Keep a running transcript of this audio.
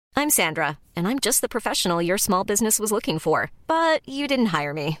I'm Sandra, and I'm just the professional your small business was looking for. But you didn't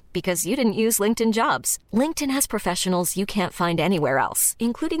hire me because you didn't use LinkedIn Jobs. LinkedIn has professionals you can't find anywhere else,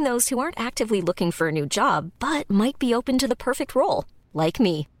 including those who aren't actively looking for a new job, but might be open to the perfect role, like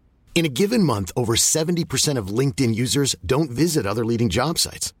me. In a given month, over 70% of LinkedIn users don't visit other leading job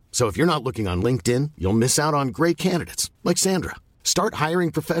sites. So if you're not looking on LinkedIn, you'll miss out on great candidates like Sandra. Start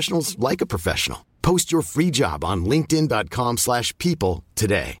hiring professionals like a professional. Post your free job on linkedin.com/people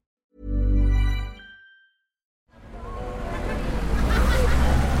today.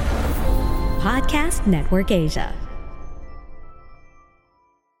 Podcast Network Asia.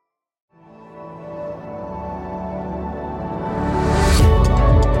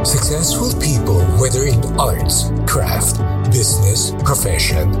 Successful people, whether in arts, craft, business,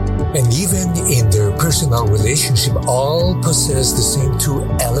 profession, and even in their personal relationship, all possess the same two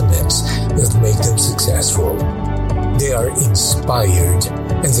elements that make them successful. They are inspired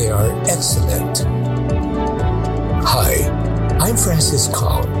and they are excellent. Hi, I'm Francis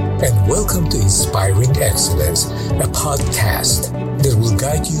Kong, and welcome to Inspiring Excellence, a podcast that will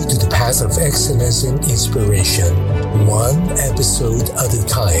guide you to the path of excellence and inspiration, one episode at a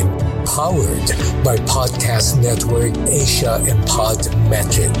time, powered by Podcast Network Asia and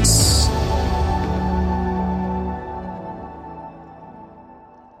Podmetrics.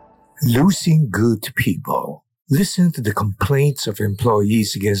 Losing good people. Listen to the complaints of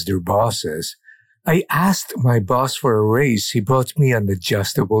employees against their bosses. I asked my boss for a raise. He brought me an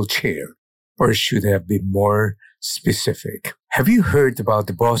adjustable chair. Or should I have been more specific? Have you heard about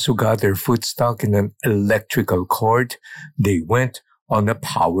the boss who got their foot stuck in an electrical cord? They went on a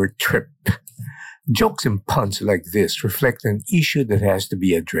power trip. Jokes and puns like this reflect an issue that has to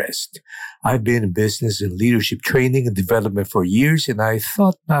be addressed. I've been in business and leadership training and development for years, and I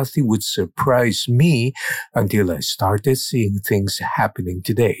thought nothing would surprise me until I started seeing things happening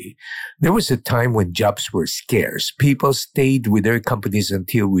today. There was a time when jobs were scarce. People stayed with their companies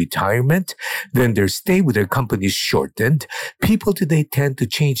until retirement. Then their stay with their companies shortened. People today tend to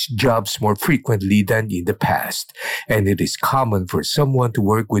change jobs more frequently than in the past. And it is common for someone to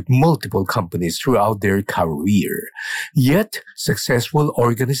work with multiple companies throughout their career. Yet, successful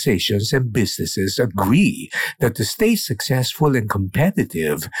organizations and businesses agree that to stay successful and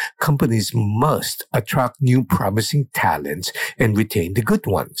competitive, companies must attract new promising talents and retain the good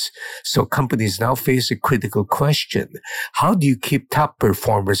ones. So companies now face a critical question. How do you keep top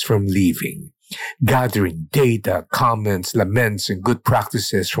performers from leaving? Gathering data, comments, laments, and good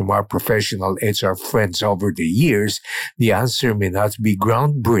practices from our professional HR friends over the years, the answer may not be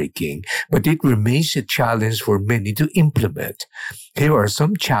groundbreaking, but it remains a challenge for many to implement. Here are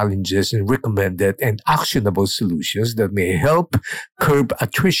some challenges and recommended and actionable solutions that may help curb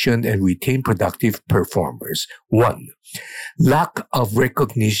attrition and retain productive performers. 1. Lack of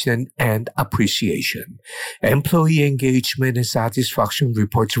recognition and appreciation. Employee engagement and satisfaction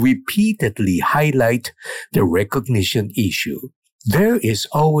reports repeatedly highlight the recognition issue. There is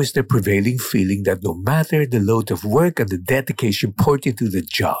always the prevailing feeling that no matter the load of work and the dedication poured into the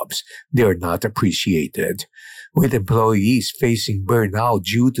jobs, they are not appreciated. With employees facing burnout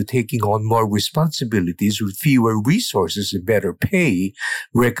due to taking on more responsibilities with fewer resources and better pay,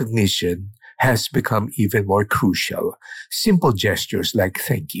 recognition has become even more crucial. Simple gestures like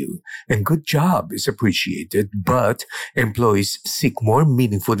thank you and good job is appreciated, but employees seek more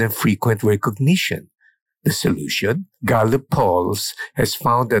meaningful and frequent recognition. The solution? Gallup polls has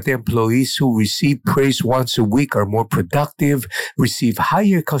found that employees who receive praise once a week are more productive, receive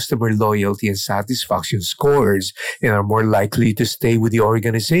higher customer loyalty and satisfaction scores, and are more likely to stay with the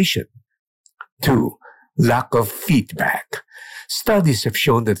organization. 2. Lack of feedback. Studies have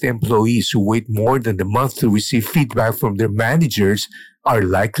shown that employees who wait more than a month to receive feedback from their managers are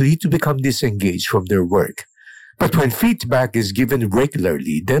likely to become disengaged from their work. But when feedback is given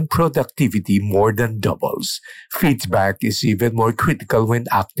regularly, then productivity more than doubles. Feedback is even more critical when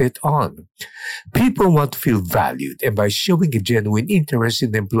acted on. People want to feel valued, and by showing a genuine interest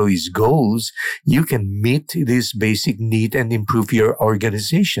in employees' goals, you can meet this basic need and improve your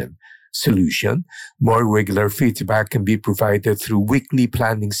organization. Solution: more regular feedback can be provided through weekly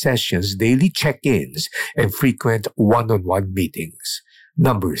planning sessions, daily check-ins, and frequent one-on-one meetings.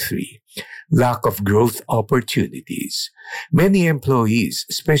 Number 3, lack of growth opportunities. Many employees,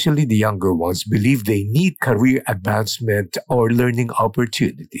 especially the younger ones, believe they need career advancement or learning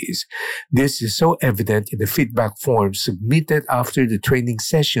opportunities. This is so evident in the feedback forms submitted after the training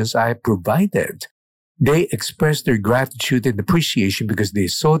sessions I provided. They expressed their gratitude and appreciation because they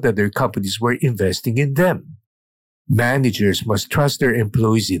saw that their companies were investing in them. Managers must trust their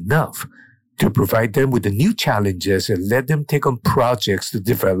employees enough to provide them with the new challenges and let them take on projects to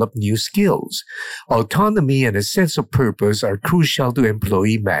develop new skills. Autonomy and a sense of purpose are crucial to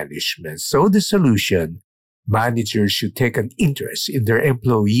employee management. So the solution: managers should take an interest in their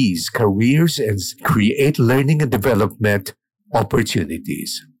employees' careers and create learning and development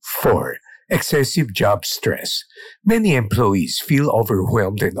opportunities. 4. Excessive job stress. Many employees feel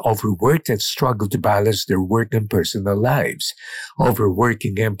overwhelmed and overworked and struggle to balance their work and personal lives.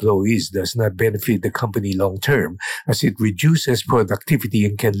 Overworking employees does not benefit the company long term, as it reduces productivity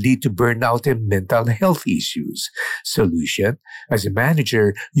and can lead to burnout and mental health issues. Solution: as a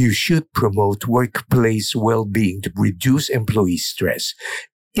manager, you should promote workplace well-being to reduce employee stress.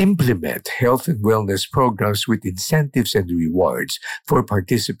 Implement health and wellness programs with incentives and rewards for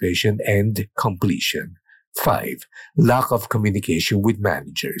participation and completion. 5. Lack of communication with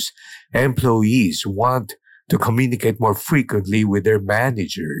managers. Employees want to communicate more frequently with their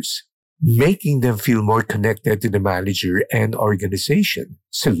managers, making them feel more connected to the manager and organization.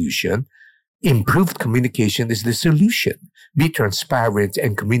 Solution: improved communication is the solution. Be transparent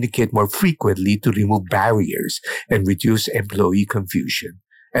and communicate more frequently to remove barriers and reduce employee confusion.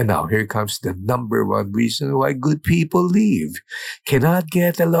 And now here comes the number one reason why good people leave: cannot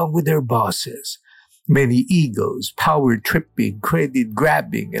get along with their bosses. Many egos, power tripping, credit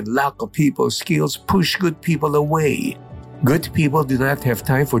grabbing, and lack of people skills push good people away. Good people do not have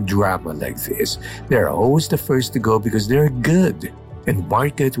time for drama like this. They're always the first to go because they're good. And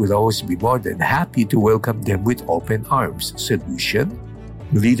market will always be more than happy to welcome them with open arms. Solution: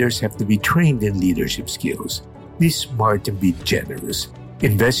 leaders have to be trained in leadership skills. Be smart and be generous.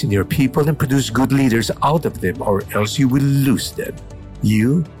 Invest in your people and produce good leaders out of them, or else you will lose them.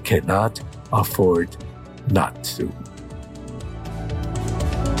 You cannot afford not to.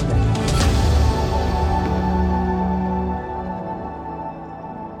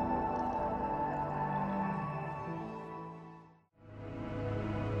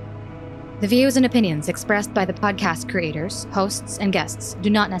 The views and opinions expressed by the podcast creators, hosts, and guests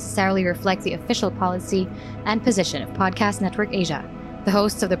do not necessarily reflect the official policy and position of Podcast Network Asia, the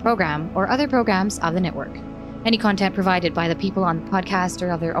hosts of the program, or other programs of the network. Any content provided by the people on the podcast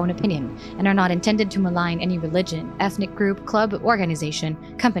are of their own opinion and are not intended to malign any religion, ethnic group, club, organization,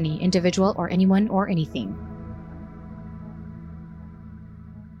 company, individual, or anyone or anything.